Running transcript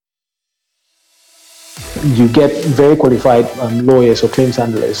you get very qualified lawyers or claims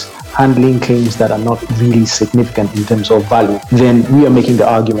handlers handling claims that are not really significant in terms of value, then we are making the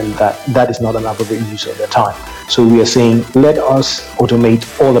argument that that is not an appropriate use of their time. So we are saying, let us automate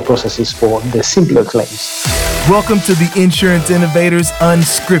all the processes for the simpler claims. Welcome to the Insurance Innovators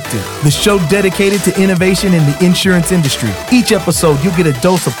Unscripted, the show dedicated to innovation in the insurance industry. Each episode, you'll get a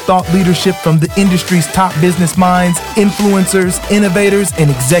dose of thought leadership from the industry's top business minds, influencers, innovators,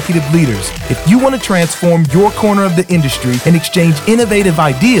 and executive leaders. If you want to transform your corner of the industry and exchange innovative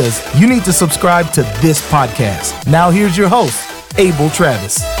ideas, you need to subscribe to this podcast. Now here's your host, Abel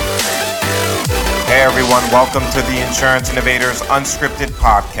Travis. Hey everyone, welcome to the Insurance Innovators Unscripted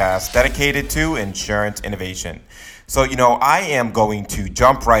podcast dedicated to insurance innovation. So, I am going to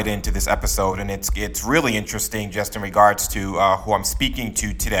jump right into this episode, and it's really interesting just in regards to who I'm speaking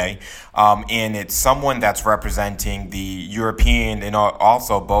to today. And it's someone that's representing the European and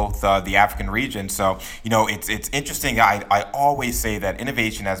also both the African region. So, it's interesting. I always say that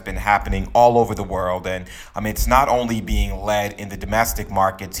innovation has been happening all over the world. And it's not only being led in the domestic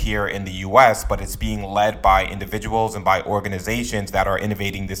markets here in the U.S., but it's being led by individuals and by organizations that are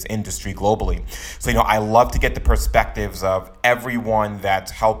innovating this industry globally. So, I love to get the perspectives of everyone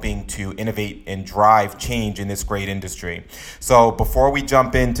that's helping to innovate and drive change in this great industry. So before we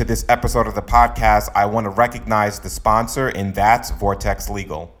jump into this episode of the podcast, I want to recognize the sponsor, and that's Vortex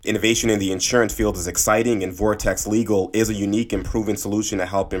Legal. Innovation in the insurance field is exciting, and Vortex Legal is a unique and proven solution to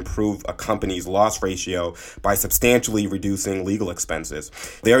help improve a company's loss ratio by substantially reducing legal expenses.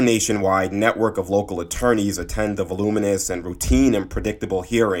 Their nationwide network of local attorneys attend the voluminous and routine and predictable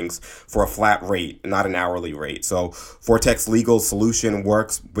hearings for a flat rate, not an hourly rate. So Vortex Legal's solution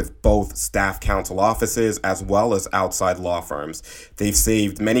works with both staff counsel offices as well as outside law firms. They've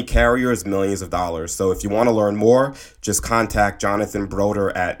saved many carriers millions of dollars. So if you want to learn more, just contact Jonathan Broder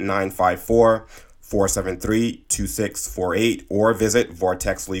at 954-473-2648 or visit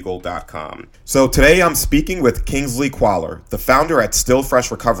vortexlegal.com. So today I'm speaking with Kingsley Kwalar, the founder at Still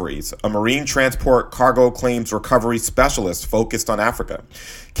Fresh Recoveries, a marine transport cargo claims recovery specialist focused on Africa.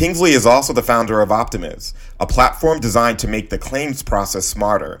 Kingsley is also the founder of Optimiz, a platform designed to make the claims process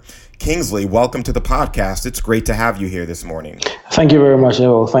smarter. Kingsley, welcome to the podcast. It's great to have you here this morning. Thank you very much,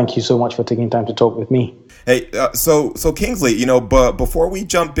 Abel. Thank you so much for taking time to talk with me. Hey, so Kingsley, but before we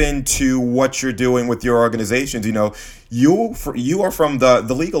jump into what you're doing with your organizations, you are from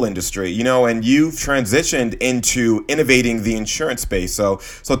the legal industry, and you've transitioned into innovating the insurance space. So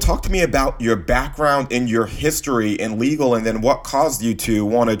talk to me about your background and your history in legal, and then what caused you to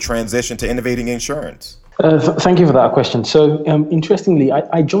want to transition to innovating insurance. Thank you for that question. So, interestingly,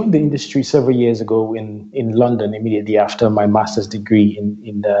 I joined the industry several years ago in London, immediately after my master's degree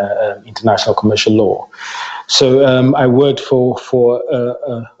in international commercial law. So, I worked for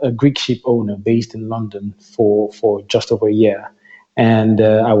a Greek ship owner based in London for just over a year, and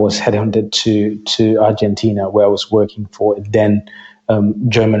I was headhunted to Argentina, where I was working for a then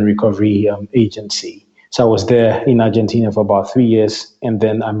German recovery agency. So I was there in Argentina for about 3 years, and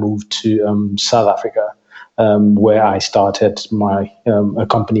then I moved to South Africa. Where I started my a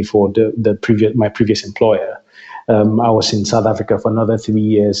company for my previous employer. I was in South Africa for another 3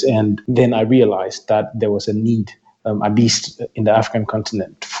 years, and then I realized that there was a need, at least in the African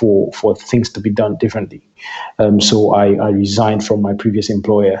continent, for things to be done differently. So I resigned from my previous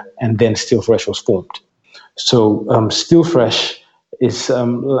employer, and then Still Fresh was formed. So Still Fresh is,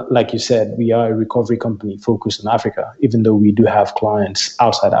 like you said, we are a recovery company focused on Africa, even though we do have clients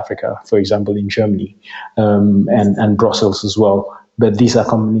outside Africa, for example, in Germany and Brussels as well. But these are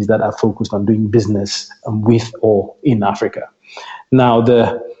companies that are focused on doing business with or in Africa. Now,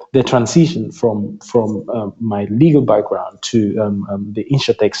 the transition from my legal background to the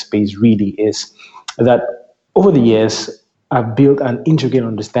insurtech space really is that over the years, I've built an intricate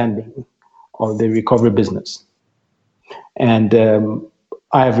understanding of the recovery business. And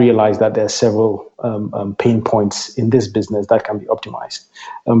I have realized that there are several pain points in this business that can be optimized.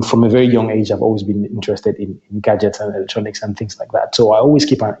 From a very young age, I've always been interested in gadgets and electronics and things like that. So I always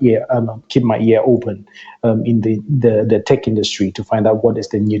keep my ear open in the tech industry to find out what is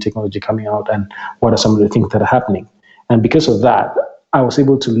the new technology coming out and what are some of the things that are happening. And because of that, I was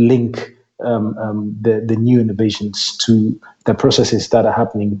able to link the new innovations to the processes that are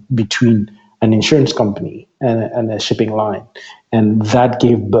happening between an insurance company and a shipping line. And that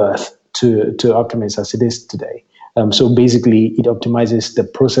gave birth to Optimiz as it is today. So basically, it optimizes the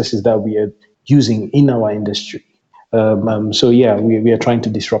processes that we are using in our industry So yeah, we are trying to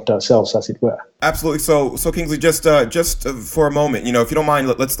disrupt ourselves, as it were. Absolutely. So Kingsley, just for a moment, if you don't mind,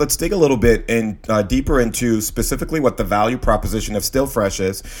 let's dig a little bit deeper into specifically what the value proposition of Still Fresh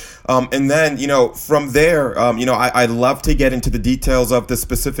is, and then from there, I'd love to get into the details of the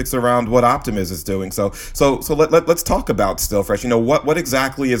specifics around what Optimiz is doing. So let's talk about Still Fresh. What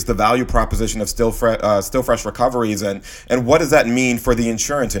exactly is the value proposition of Still Fresh Recoveries, and what does that mean for the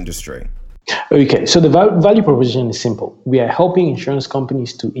insurance industry? Okay, so the value proposition is simple. We are helping insurance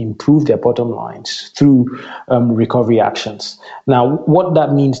companies to improve their bottom lines through recovery actions. Now, what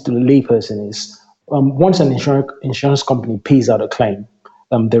that means to the layperson is once an insurance company pays out a claim,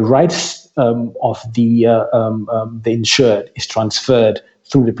 the rights of the insured is transferred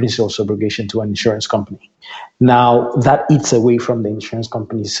through the principle of subrogation to an insurance company. Now, that eats away from the insurance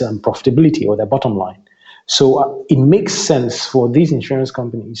company's profitability or their bottom line. So it makes sense for these insurance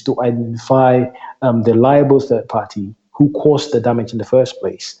companies to identify the liable third party who caused the damage in the first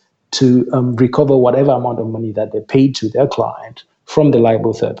place to recover whatever amount of money that they paid to their client from the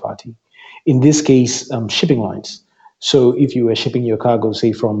liable third party. In this case, shipping lines. So if you were shipping your cargo,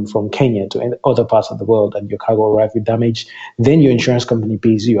 say from Kenya to other parts of the world, and your cargo arrived with damage, then your insurance company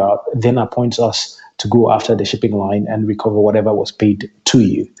pays you out, then appoints us to go after the shipping line and recover whatever was paid to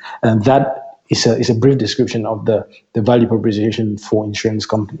you. And that is a brief description of the value proposition for insurance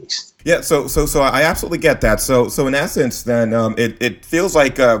companies. Yeah, so I absolutely get that. So in essence, then it feels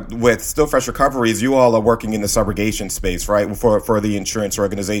like with Still Fresh Recoveries, you all are working in the subrogation space, right? For the insurance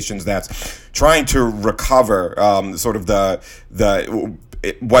organizations that's trying to recover sort of the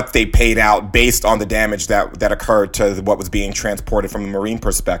what they paid out based on the damage that occurred to what was being transported from a marine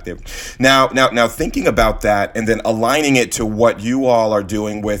perspective. Now thinking about that and then aligning it to what you all are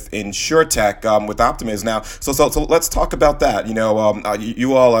doing with InsurTech with Optimiz. Now, so let's talk about that.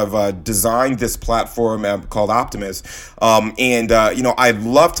 You all have designed this platform called Optimiz, and I'd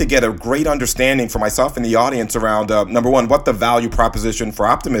love to get a great understanding for myself and the audience around number one, what the value proposition for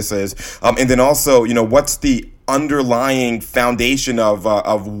Optimiz is, and then also what's the underlying foundation of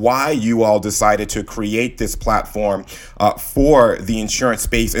why you all decided to create this platform for the insurance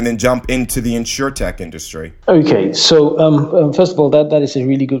space, and then jump into the InsurTech industry. Okay, so first of all, that is a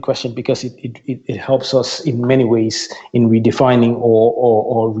really good question, because it helps us in many ways in redefining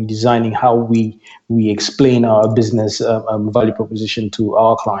or redesigning how we explain our business value proposition to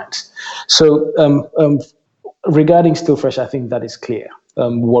our clients. So regarding Still Fresh, I think that is clear.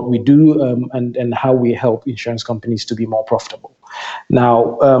 What we do and how we help insurance companies to be more profitable.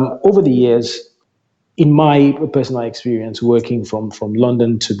 Now, over the years, in my personal experience working from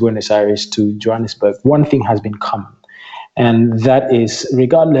London to Buenos Aires to Johannesburg, one thing has been common, and that is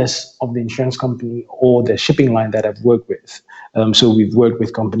regardless of the insurance company or the shipping line that I've worked with. So we've worked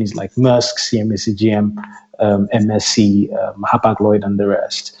with companies like Maersk, CMA-CGM, MSC, Hapag-Lloyd, and the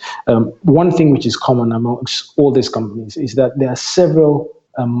rest. One thing which is common amongst all these companies is that there are several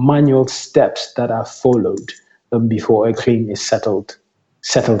manual steps that are followed before a claim is settled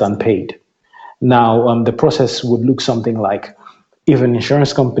and paid. Now, the process would look something like, if an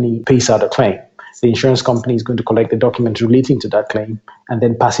insurance company pays out a claim, the insurance company is going to collect the documents relating to that claim and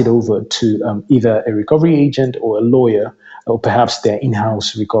then pass it over to either a recovery agent or a lawyer, or perhaps their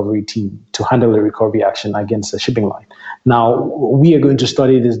in-house recovery team, to handle a recovery action against the shipping line. Now, we are going to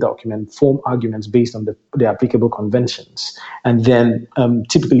study this document, form arguments based on the applicable conventions, and then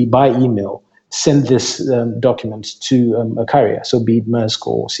typically by email, send this document to a carrier, so be it Maersk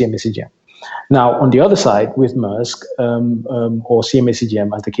or CMA-CGM. Now, on the other side, with Maersk or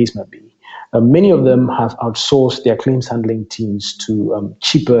CMA-CGM, as the case may be, many of them have outsourced their claims handling teams to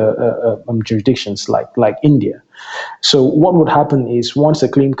cheaper jurisdictions like India. So what would happen is, once a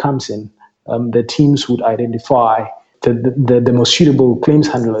claim comes in, the teams would identify the most suitable claims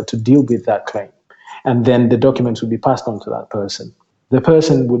handler to deal with that claim, and then the documents would be passed on to that person. The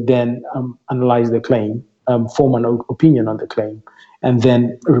person would then analyze the claim, form an opinion on the claim, and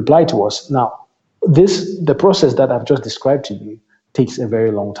then reply to us. Now, the process that I've just described to you takes a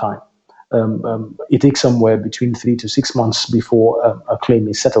very long time. It takes somewhere between 3 to 6 months before a claim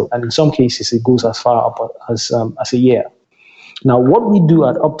is settled, and in some cases it goes as far up as a year. Now, what we do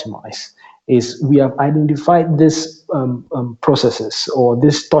at Optimiz is we have identified these processes or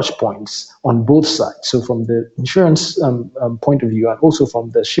these touch points on both sides. So from the insurance point of view and also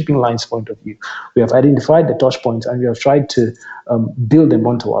from the shipping lines point of view, we have identified the touch points and we have tried to build them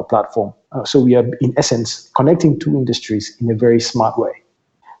onto our platform. So we are, in essence, connecting two industries in a very smart way.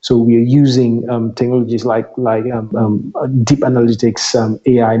 So we are using technologies like deep analytics,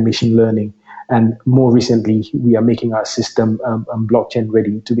 AI, machine learning, and more recently, we are making our system blockchain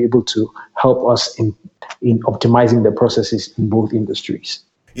ready to be able to help us in optimizing the processes in both industries.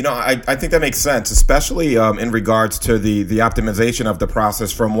 I think that makes sense, especially in regards to the optimization of the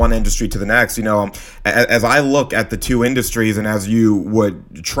process from one industry to the next. As I look at the two industries and as you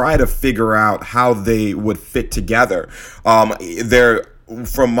would try to figure out how they would fit together,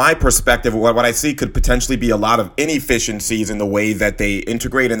 from my perspective, what I see could potentially be a lot of inefficiencies in the way that they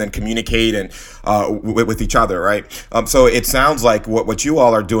integrate and then communicate and with each other, right? So it sounds like what you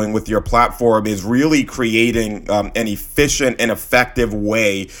all are doing with your platform is really creating an efficient and effective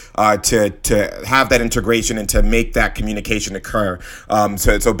way to have that integration and to make that communication occur.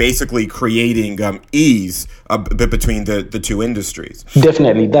 So basically creating ease between the two industries.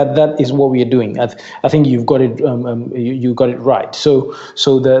 Definitely, that is what we are doing. I think you've got it. You got it right. So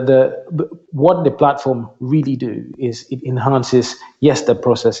what the platform really do is it enhances, yes, the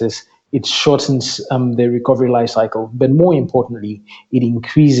processes. It shortens the recovery life cycle, but more importantly, it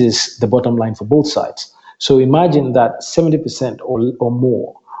increases the bottom line for both sides. So imagine that 70% or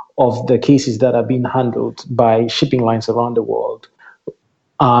more of the cases that are being handled by shipping lines around the world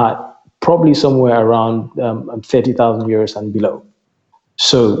are probably somewhere around 30,000 euros and below.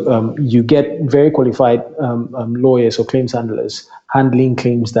 So you get very qualified lawyers or claims handlers handling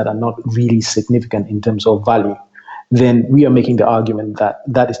claims that are not really significant in terms of value. Then we are making the argument that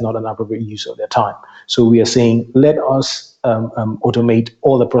that is not an appropriate use of their time. So we are saying, let us automate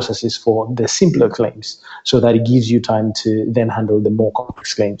all the processes for the simpler claims so that it gives you time to then handle the more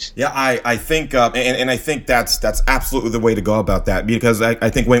complex claims. Yeah, I think, and I think that's absolutely the way to go about that, because I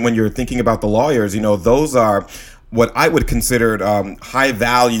think when you're thinking about the lawyers, those are what I would consider high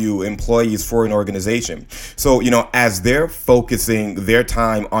value employees for an organization. So, as they're focusing their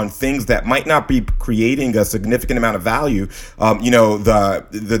time on things that might not be creating a significant amount of value,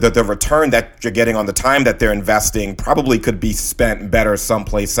 the return that you're getting on the time that they're investing probably could be spent better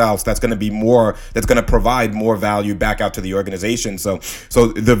someplace else. That's going to provide more value back out to the organization. So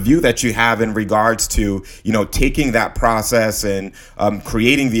the view that you have in regards to, taking that process and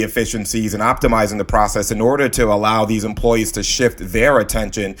creating the efficiencies and optimizing the process in order to allow these employees to shift their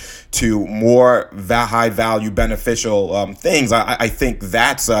attention to more high value beneficial things. I think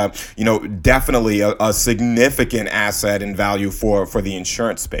that's definitely a significant asset and value for the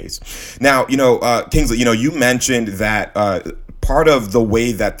insurance space. Now, Kingsley, you mentioned that part of the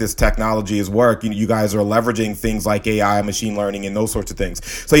way that this technology is working, you guys are leveraging things like AI, machine learning, and those sorts of things.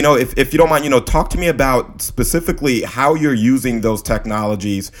 So, if you don't mind, talk to me about specifically how you're using those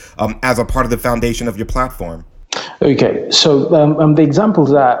technologies as a part of the foundation of your platform. Okay, so the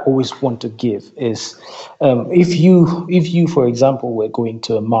examples that I always want to give is if you, for example, were going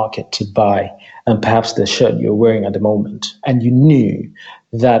to a market to buy perhaps the shirt you're wearing at the moment, and you knew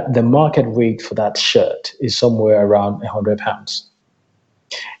that the market rate for that shirt is somewhere around £100.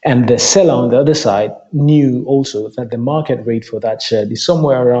 And the seller on the other side knew also that the market rate for that shirt is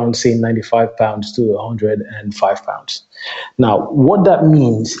somewhere around, say, £95 to £105. Now, what that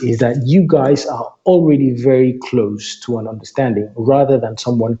means is that you guys are already very close to an understanding rather than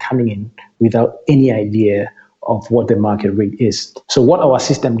someone coming in without any idea of what the market rate is. So what our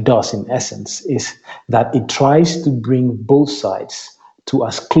system does in essence is that it tries to bring both sides to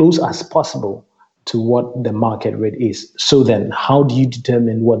as close as possible to what the market rate is. So then how do you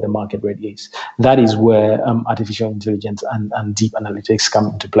determine what the market rate is? That is where artificial intelligence and deep analytics come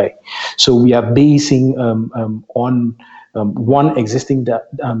into play. So we are basing on one existing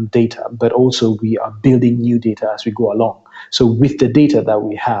data, but also we are building new data as we go along. So with the data that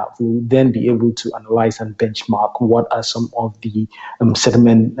we have, we'll then be able to analyze and benchmark what are some of the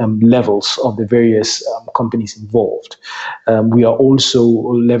settlement levels of the various companies involved. We are also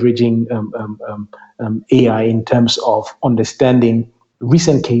leveraging AI in terms of understanding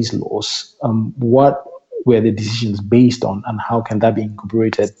recent case laws, what were the decisions based on, and how can that be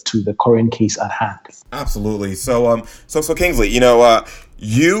incorporated to the current case at hand? Absolutely. So Kingsley,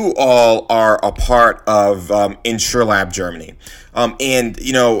 you all are a part of InsurLab Germany. Yes.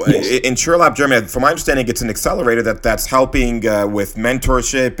 InsurLab Germany, from my understanding, it's an accelerator that's helping with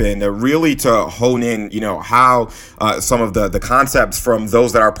mentorship and really to hone in, how some of the concepts from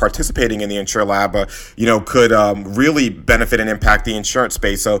those that are participating in the InsurLab, could really benefit and impact the insurance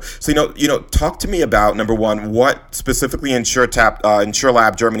space. So talk to me about, number one, what specifically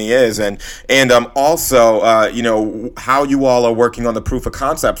InsurLab Germany is, and also, how you all are working on the proof of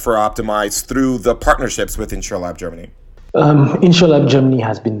concept for Optimiz through the partnerships with InsurLab Germany. InsurLab Germany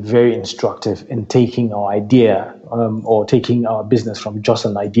has been very instructive in taking our idea or taking our business from just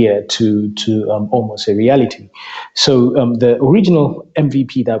an idea to almost a reality. So the original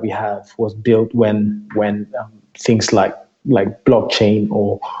MVP that we have was built when things like blockchain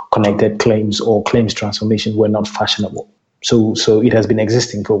or connected claims or claims transformation were not fashionable. So it has been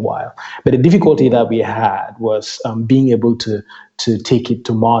existing for a while. But the difficulty that we had was being able to take it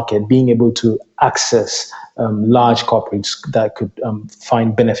to market, being able to access large corporates that could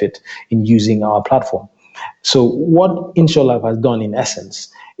find benefit in using our platform. So what InsurLife has done in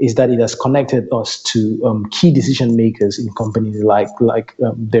essence is that it has connected us to key decision makers in companies like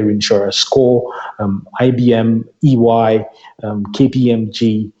their insurer SCORE, IBM, EY,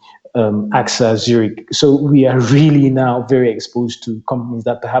 KPMG, AXA, Zurich. So we are really now very exposed to companies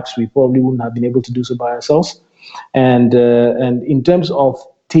that perhaps we probably wouldn't have been able to do so by ourselves. And in terms of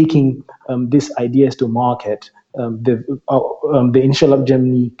taking these ideas to market, the InsurLab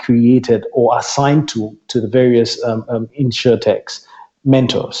Germany created or assigned to the various InsurTechs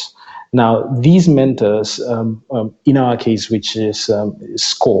mentors. Now, these mentors, in our case, which is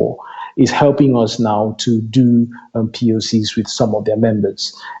SCORE, is helping us now to do POCs with some of their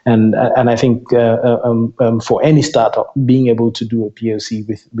members. And I think for any startup, being able to do a POC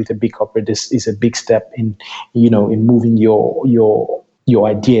with a big corporate is a big step in moving your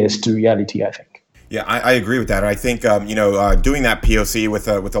ideas to reality, I think. Yeah, I agree with that. I think doing that POC with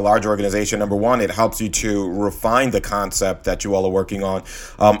a large organization, number one, it helps you to refine the concept that you all are working on,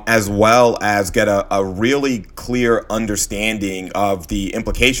 as well as get a really clear understanding of the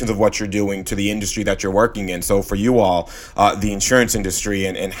implications of what you're doing to the industry that you're working in. So for you all, the insurance industry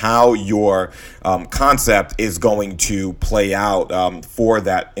and how your concept is going to play out for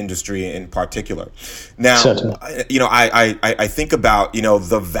that industry in particular. Now, certainly. I think about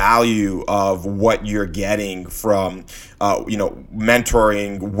the value of what you're getting from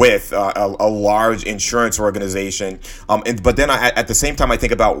mentoring with a large insurance organization, but then at the same time I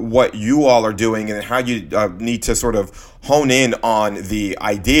think about what you all are doing and how you need to sort of hone in on the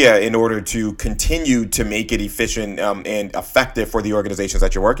idea in order to continue to make it efficient and effective for the organizations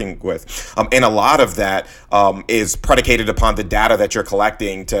that you're working with, and a lot of that is predicated upon the data that you're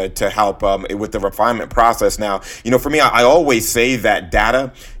collecting to help with the refinement process. Now, for me, I always say that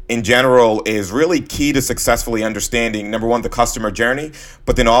data in general is really key to successfully understanding, number one, the customer journey,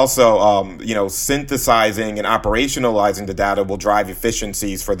 but then also, synthesizing and operationalizing the data will drive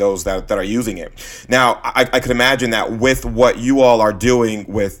efficiencies for those that are using it. Now, I could imagine that with what you all are doing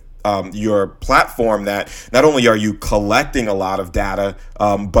with your platform, that not only are you collecting a lot of data,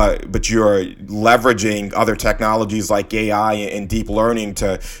 but you're leveraging other technologies like AI and deep learning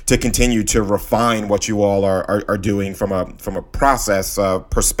to continue to refine what you all are doing from a process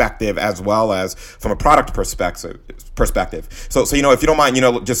perspective as well as from a product perspective. So if you don't mind,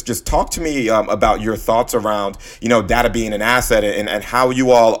 just talk to me about your thoughts around data being an asset and how you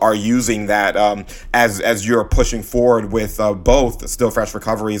all are using that as you're pushing forward with both Still Fresh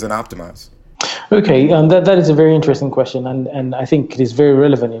Recoveries and Optimize. Okay, that is a very interesting question, and I think it is very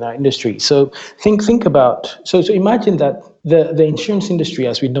relevant in our industry. So think about so imagine that the insurance industry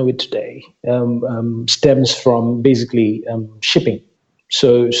as we know it today stems from basically shipping.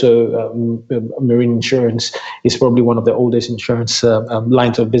 So marine insurance is probably one of the oldest insurance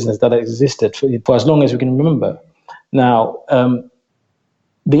lines of business that existed for as long as we can remember. Now,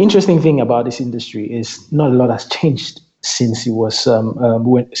 the interesting thing about this industry is not a lot has changed since it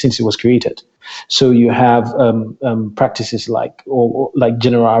was created. So you have practices like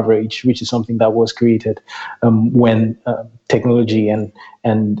general average, which is something that was created when technology and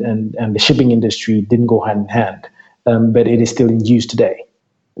the shipping industry didn't go hand in hand, but it is still in use today.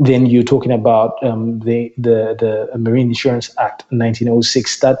 Then you're talking about the Marine Insurance Act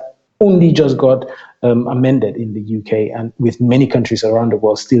 1906 that only just got amended in the UK, and with many countries around the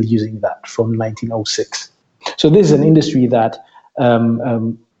world still using that from 1906. So this is an industry that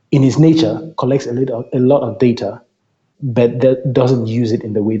in its nature collects a lot of data, but that doesn't use it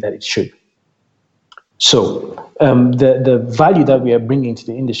in the way that it should. So the value that we are bringing to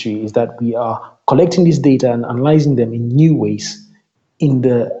the industry is that we are collecting this data and analyzing them in new ways in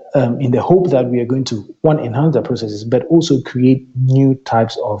the hope that we are going to, one, enhance our processes, but also create new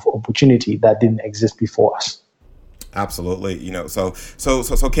types of opportunity that didn't exist before us. Absolutely. So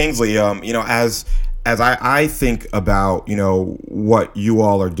Kingsley, as I think about, what you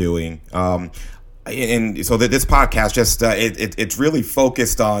all are doing, and so that this podcast just it's really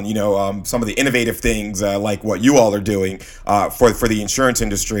focused on some of the innovative things like what you all are doing for the insurance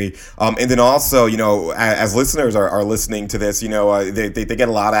industry, and then also as listeners are listening to this, they get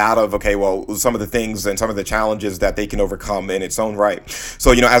a lot out of some of the things and some of the challenges that they can overcome in its own right.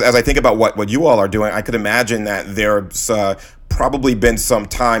 So as I think about what you all are doing, I could imagine that there's probably been some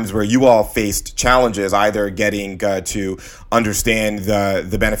times where you all faced challenges, either getting to understand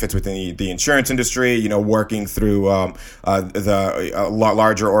the benefits within the insurance industry, working through the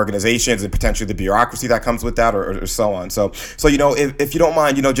larger organizations and potentially the bureaucracy that comes with that, or so on. So if you don't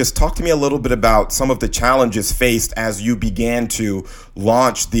mind, just talk to me a little bit about some of the challenges faced as you began to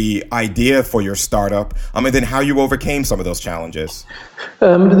launch the idea for your startup, and then how you overcame some of those challenges.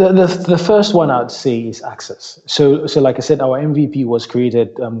 The first one I'd say is access. So like I said, our MVP was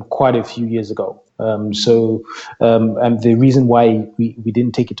created quite a few years ago. And the reason why we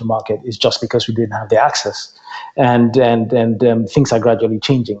didn't take it to market is just because we didn't have the access. And things are gradually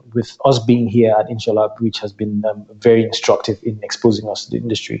changing with us being here at InsurLab, which has been very instructive in exposing us to the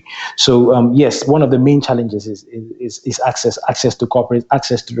industry. So yes, one of the main challenges is access to corporate,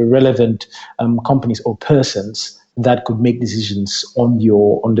 access to the relevant companies or persons that could make decisions on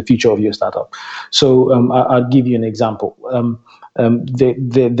the future of your startup. So I'll give you an example.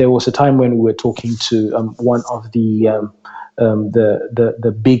 There was a time when we were talking to one of the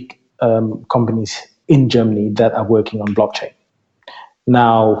big companies in Germany that are working on blockchain.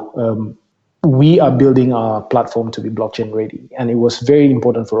 Now, we are building our platform to be blockchain ready, and it was very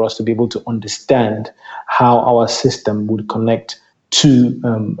important for us to be able to understand how our system would connect to the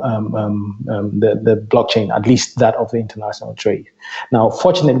blockchain, at least that of the international trade. Now,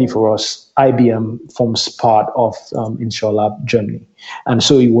 fortunately for us, IBM forms part of InsurLab Germany. And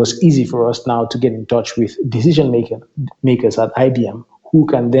so it was easy for us now to get in touch with decision makers at IBM, who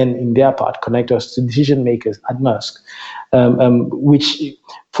can then, in their part, connect us to decision makers at Maersk, which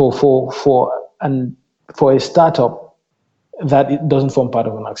for a startup that it doesn't form part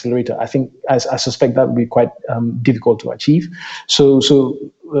of an accelerator, I suspect that would be quite difficult to achieve. So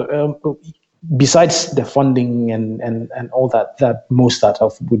besides the funding and all that most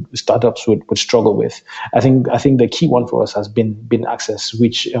startups would struggle with, I think the key one for us has been access,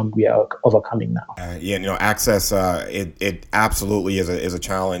 which we are overcoming now. Access it absolutely is a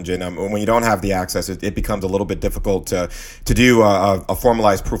challenge, and when you don't have the access, it becomes a little bit difficult to do a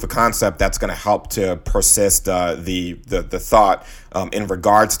formalized proof of concept that's going to help to persist the thought in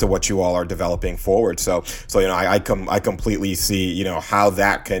regards to what you all are developing forward. So I completely see how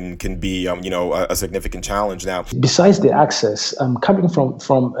that can be a significant challenge now. Besides the access, coming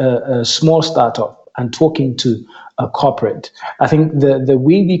from a small startup and talking to a corporate, I think the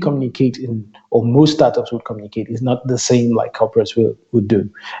way we communicate or most startups would communicate is not the same like corporates would do.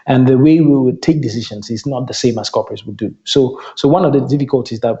 And the way we would take decisions is not the same as corporates would do. So one of the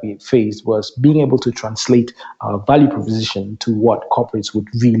difficulties that we faced was being able to translate our value proposition to what corporates would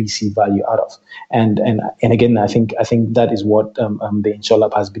really see value out of. And again, I think that is what the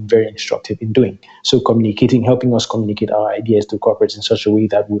InsurLab has been very instructive in doing. So helping us communicate our ideas to corporates in such a way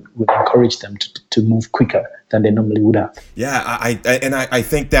that would encourage them to move quicker than they normally would have. Yeah, I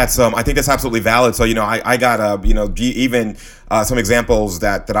think that's absolutely valid. So I got even some examples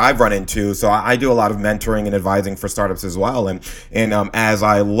that I've run into. So I do a lot of mentoring and advising for startups as well. And as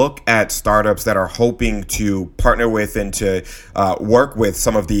I look at startups that are hoping to partner with and to work with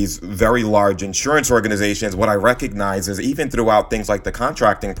some of these very large insurance organizations, what I recognize is even throughout things like the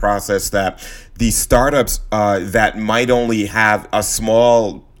contracting process, that these startups that might only have a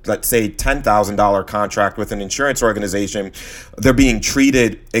small, let's say $10,000 contract with an insurance organization, they're being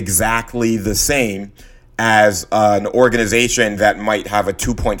treated exactly the same as an organization that might have a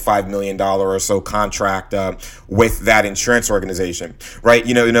 $2.5 million or so contract with that insurance organization, right?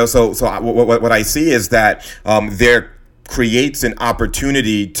 So what I see is that there creates an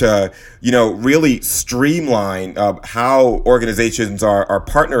opportunity to really streamline how organizations are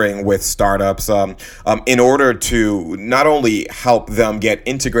partnering with startups in order to not only help them get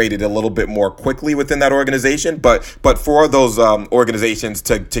integrated a little bit more quickly within that organization, but for those organizations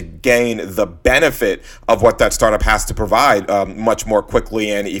to gain the benefit of what that startup has to provide much more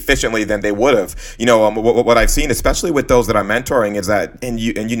quickly and efficiently than they would have. What I've seen, especially with those that I'm mentoring, is that, and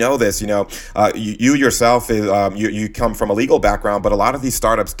you know this, you yourself you come from a legal background, but a lot of these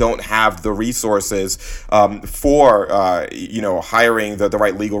startups don't have the resources for hiring the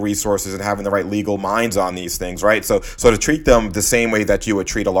right legal resources and having the right legal minds on these things, right? So to treat them the same way that you would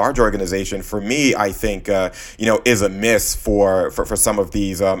treat a large organization, for me, I think is a miss for some of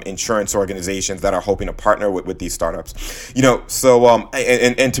these insurance organizations that are hoping to partner with these startups.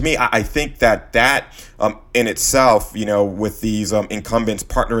 And to me, I think that in itself, with these incumbents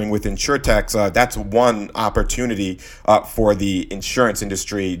partnering with insurtechs, that's one opportunity for the insurance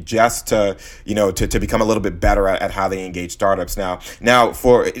industry just to become a little bit better at how they engage startups. Now,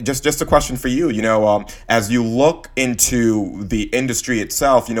 for just a question for you, as you look into the industry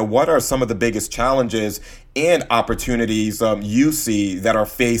itself, what are some of the biggest challenges and opportunities you see that are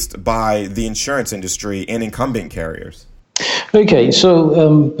faced by the insurance industry and incumbent carriers? Okay,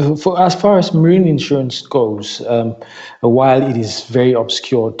 so for as far as marine insurance goes, while it is very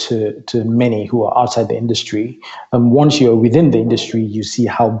obscure to many who are outside the industry, once you're within the industry, you see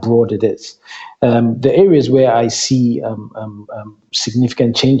how broad it is. The areas where I see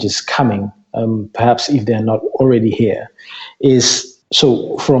significant changes coming, perhaps if they're not already here, is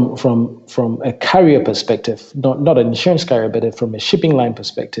so from a carrier perspective, not an insurance carrier, but from a shipping line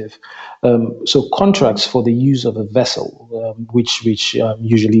perspective. So contracts for the use of a vessel, which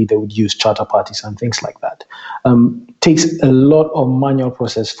usually they would use charter parties and things like that, takes a lot of manual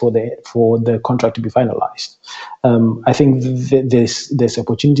process for the contract to be finalized. I think there's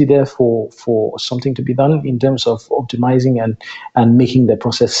opportunity there for something to be done in terms of optimizing and making the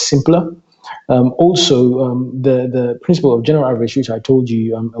process simpler. The principle of general average, which I told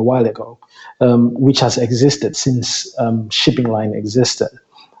you a while ago, which has existed since shipping line existed.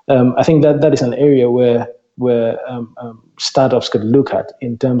 I think that is an area where startups could look at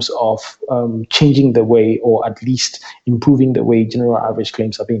in terms of changing the way, or at least improving the way general average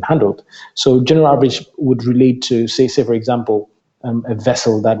claims are being handled. So general average would relate to, say for example, a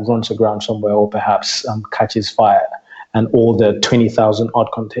vessel that runs aground somewhere, or perhaps catches fire, and all the 20,000 odd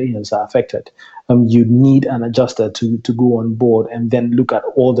containers are affected. You need an adjuster to go on board and then look at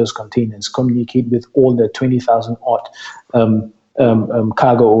all those containers, communicate with all the 20,000 odd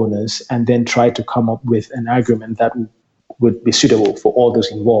cargo owners, and then try to come up with an agreement that would be suitable for all those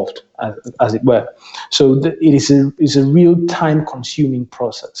involved, as it were. So it is a real time-consuming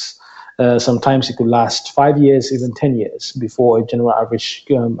process. Sometimes it could last 5 years, even 10 years before a general average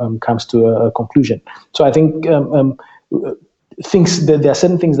comes to a conclusion. So I think there are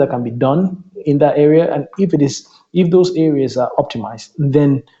certain things that can be done in that area, and if those areas are optimized,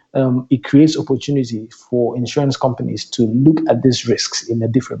 then it creates opportunity for insurance companies to look at these risks in a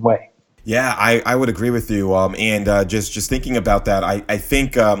different way. Yeah, I would agree with you. And just thinking about that, I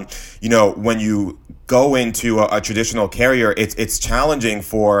think when you go into a traditional carrier, it's challenging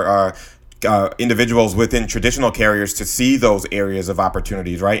for individuals within traditional carriers to see those areas of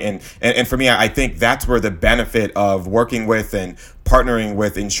opportunities, right? And for me, I think that's where the benefit of working with and partnering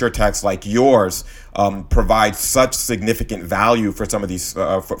with insurtechs like yours provides such significant value for some of these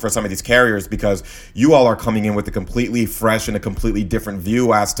for some of these carriers, because you all are coming in with a completely fresh and a completely different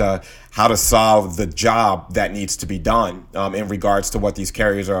view as to how to solve the job that needs to be done in regards to what these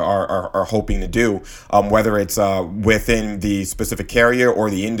carriers are hoping to do, whether it's within the specific carrier or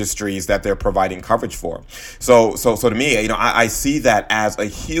the industries that they're providing coverage for. So to me, I see that as a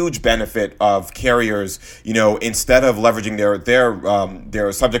huge benefit of carriers, instead of leveraging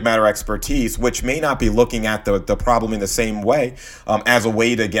their subject matter expertise, which may not be looking at the problem in the same way, as a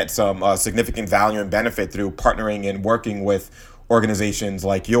way to get some significant value and benefit through partnering and working with organizations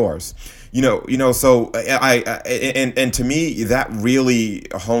like yours. So and to me, that really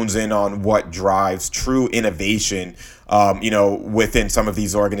hones in on what drives true innovation, within some of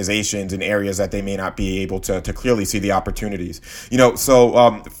these organizations in areas that they may not be able to clearly see the opportunities.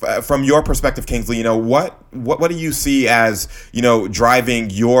 So from your perspective, Kingsley, what do you see as, driving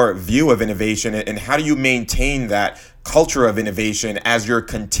your view of innovation, and how do you maintain that culture of innovation as you're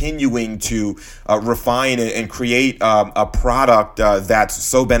continuing to refine and create a product that's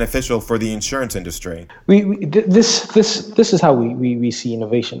so beneficial for the insurance industry? This is how we see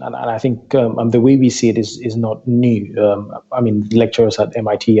innovation, and I think the way we see it is not new. Lecturers at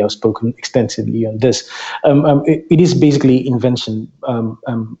MIT have spoken extensively on this. It is basically invention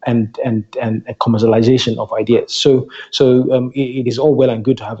and a commercialization of ideas. So it is all well and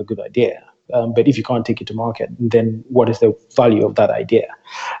good to have a good idea. But if you can't take it to market, then what is the value of that idea?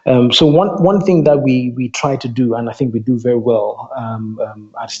 So one thing that we try to do, and I think we do very well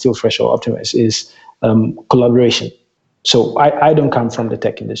at Still Fresh or Optimiz, is collaboration. So I don't come from the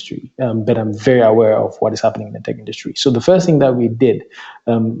tech industry, but I'm very aware of what is happening in the tech industry. So the first thing that we did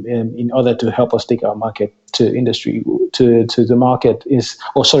in order to help us take our market to industry to the market is,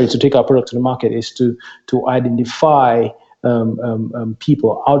 to take our product to the market, is to identify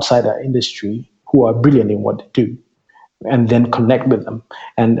people outside our industry who are brilliant in what they do, and then connect with them.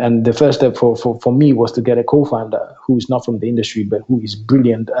 And the first step for me was to get a co-founder who is not from the industry, but who is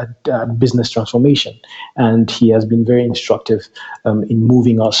brilliant at business transformation. And he has been very instructive in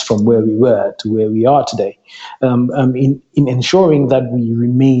moving us from where we were to where we are today, in ensuring that we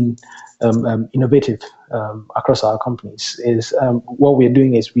remain innovative across our companies. Is what we're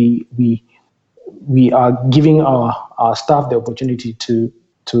doing is we are giving our staff the opportunity to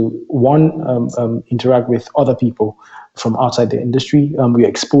one, interact with other people from outside the industry. We are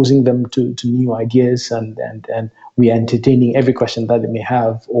exposing them to new ideas, and we are entertaining every question that they may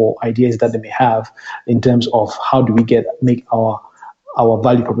have or ideas that they may have in terms of how do we make our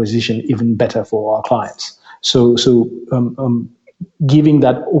value proposition even better for our clients. So giving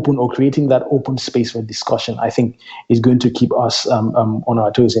that open or creating that open space for discussion, I think, is going to keep us on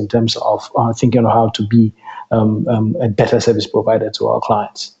our toes in terms of thinking of how to be a better service provider to our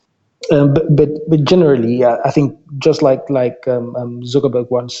clients. But generally, I think just like Zuckerberg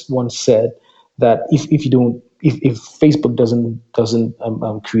once said, that if Facebook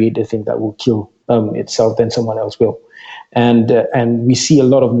doesn't create the thing that will kill itself, then someone else will. And we see a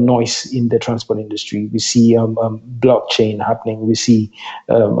lot of noise in the transport industry. We see blockchain happening. We see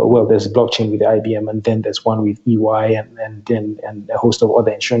there's blockchain with IBM, and then there's one with EY, and a host of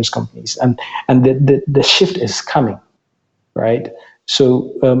other insurance companies. And the shift is coming, right?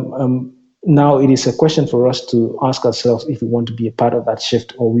 So now it is a question for us to ask ourselves if we want to be a part of that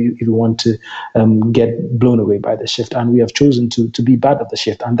shift, or if we want to get blown away by the shift. And we have chosen to be part of the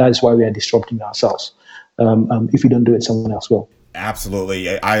shift, and that is why we are disrupting ourselves. If we don't do it, someone else will.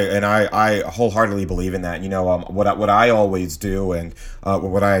 Absolutely. I wholeheartedly believe in that. What I always do, and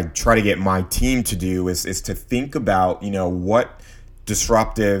what I try to get my team to do is to think about, what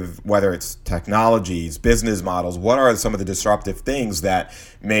disruptive, whether it's technologies, business models, what are some of the disruptive things that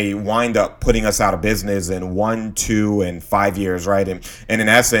may wind up putting us out of business in 1, 2, and 5 years, right? And in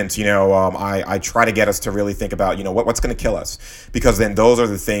essence, I try to get us to really think about, what's going to kill us, because then those are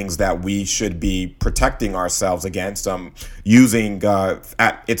the things that we should be protecting ourselves against, using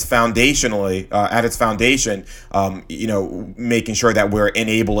at its foundation, making sure that we're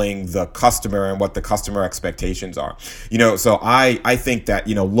enabling the customer and what the customer expectations are. So I think that,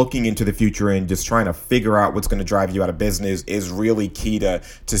 looking into the future and just trying to figure out what's going to drive you out of business is really key to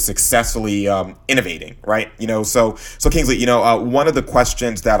successfully innovating, right? So Kingsley, one of the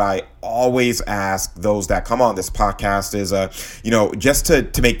questions that I always ask those that come on this podcast is, just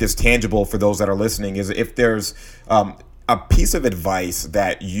to make this tangible for those that are listening, is if there's a piece of advice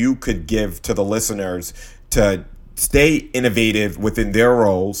that you could give to the listeners to stay innovative within their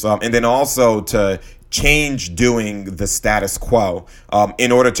roles, and then also to change doing the status quo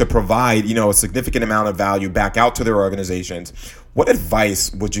in order to provide, a significant amount of value back out to their organizations. What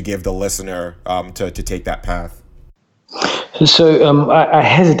advice would you give the listener to take that path? So I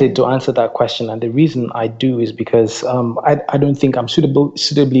hesitate to answer that question, and the reason I do is because I don't think I'm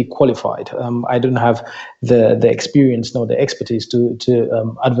suitably qualified. I don't have the experience nor the expertise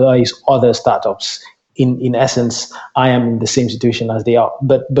to advise other startups. In essence, I am in the same situation as they are.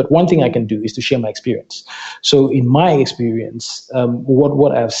 But one thing I can do is to share my experience. So in my experience,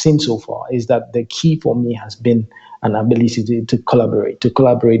 what I've seen so far is that the key for me has been an ability to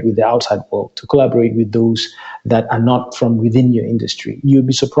collaborate with the outside world, to collaborate with those that are not from within your industry. You'll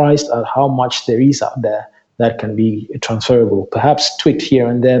be surprised at how much there is out there that can be transferable, perhaps tweaked here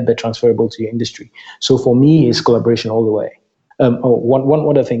and there, but transferable to your industry. So for me, it's collaboration all the way. One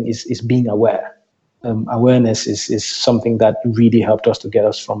other thing is being aware. Awareness is something that really helped us to get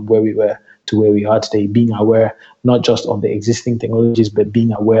us from where we were to where we are today. Being aware not just of the existing technologies, but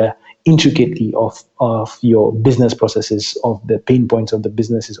being aware intricately of your business processes, of the pain points of the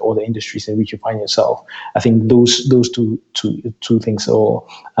businesses or the industries in which you find yourself. I think those two things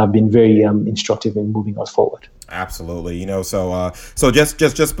have been very instructive in moving us forward. Absolutely. So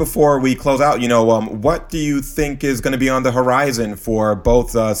just before we close out, what do you think is going to be on the horizon for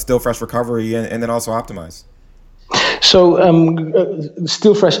both Still Fresh Recovery and then also Optimize? So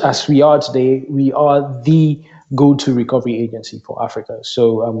Still Fresh, as we are today, we are the go-to recovery agency for Africa.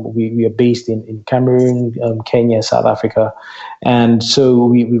 So we are based in Cameroon, Kenya, South Africa. And so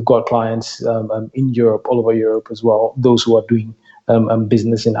we've got clients in Europe, all over Europe as well, those who are doing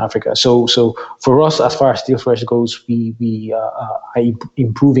business in Africa. So for us, as far as Still Fresh goes, we are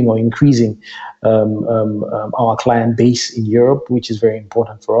improving or increasing our client base in Europe, which is very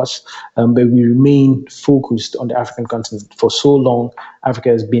important for us. But we remain focused on the African continent. For so long, Africa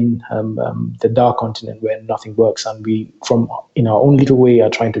has been the dark continent where nothing works, and we, from in our own little way, are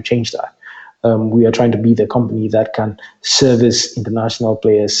trying to change that. We are trying to be the company that can service international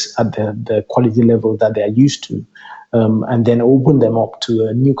players at the quality level that they are used to, and then open them up to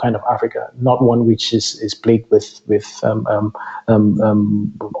a new kind of Africa, not one which is plagued with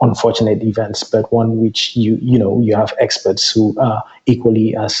unfortunate events, but one which you have experts who are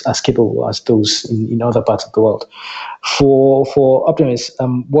equally as capable as those in other parts of the world. For Optimiz,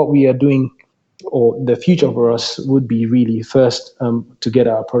 what we are doing, or the future for us, would be really first to get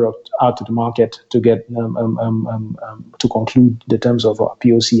our product out to the market, to get to conclude the terms of our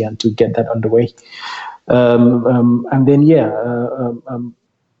POC and to get that underway, and then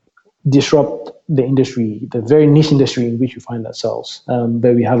disrupt the industry, the very niche industry in which we find ourselves.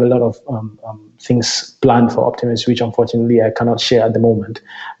 But we have a lot of things planned for Optimiz, which unfortunately I cannot share at the moment,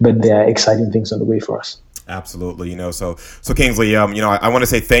 but there are exciting things on the way for us. Absolutely. So Kingsley, I want to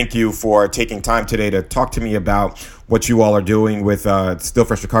say thank you for taking time today to talk to me about what you all are doing with Still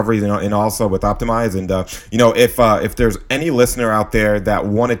Fresh Recovery, and also with Optimiz. And, if there's any listener out there that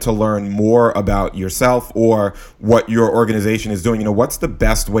wanted to learn more about yourself or what your organization is doing, what's the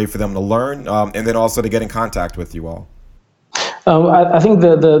best way for them to learn, and then also to get in contact with you all? I think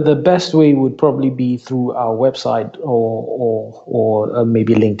the best way would probably be through our website or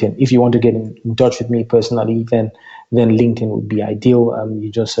maybe LinkedIn. If you want to get in touch with me personally, then LinkedIn would be ideal. You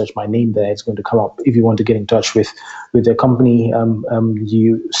just search my name there; it's going to come up. If you want to get in touch with the company,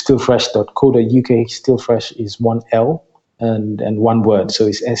 you stillfresh.co.uk. Stillfresh is one L and one word, so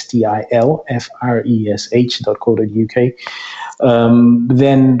it's STILFRESH.co.uk.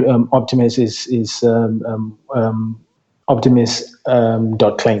 Then Optimiz is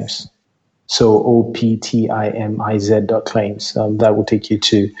Optimiz.claims. So Optimiz.claims. That will take you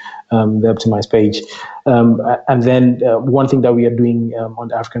to the Optimiz page. And then one thing that we are doing on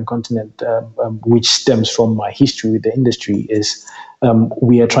the African continent, which stems from my history with the industry, is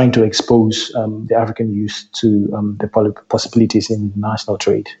we are trying to expose the African youth to the possibilities in international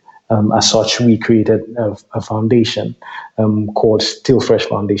trade. As such, we created a foundation called Still Fresh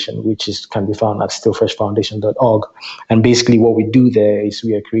Foundation, which can be found at stillfreshfoundation.org. And basically what we do there is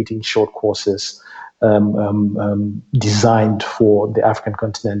we are creating short courses designed for the African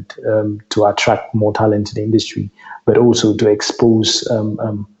continent to attract more talent to the industry, but also to expose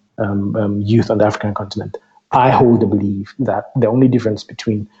youth on the African continent. I hold the belief that the only difference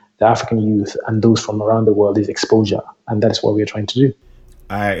between the African youth and those from around the world is exposure, and that's what we're trying to do.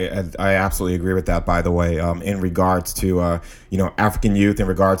 I absolutely agree with that, by the way, in regards to, African youth, in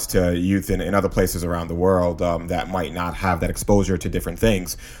regards to youth in other places around the world that might not have that exposure to different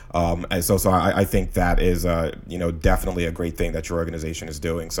things. And so I think that is, definitely a great thing that your organization is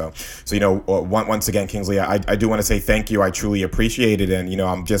doing. So once again, Kingsley, I do want to say thank you. I truly appreciate it. And,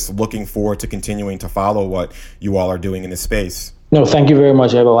 I'm just looking forward to continuing to follow what you all are doing in this space. No, thank you very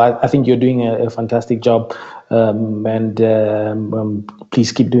much, Abel. I think you're doing a fantastic job. And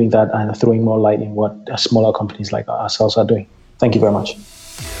please keep doing that and throwing more light in what smaller companies like ourselves are doing. Thank you very much.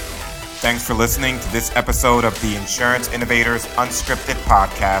 Thanks for listening to this episode of the Insurance Innovators Unscripted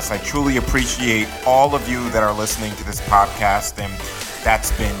Podcast. I truly appreciate all of you that are listening to this podcast and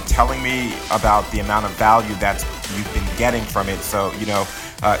that's been telling me about the amount of value that you've been getting from it. So,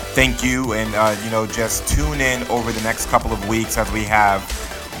 thank you. And, just tune in over the next couple of weeks as we have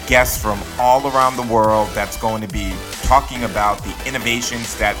guests from all around the world that's going to be talking about the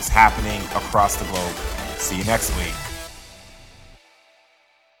innovations that's happening across the globe. See you next week.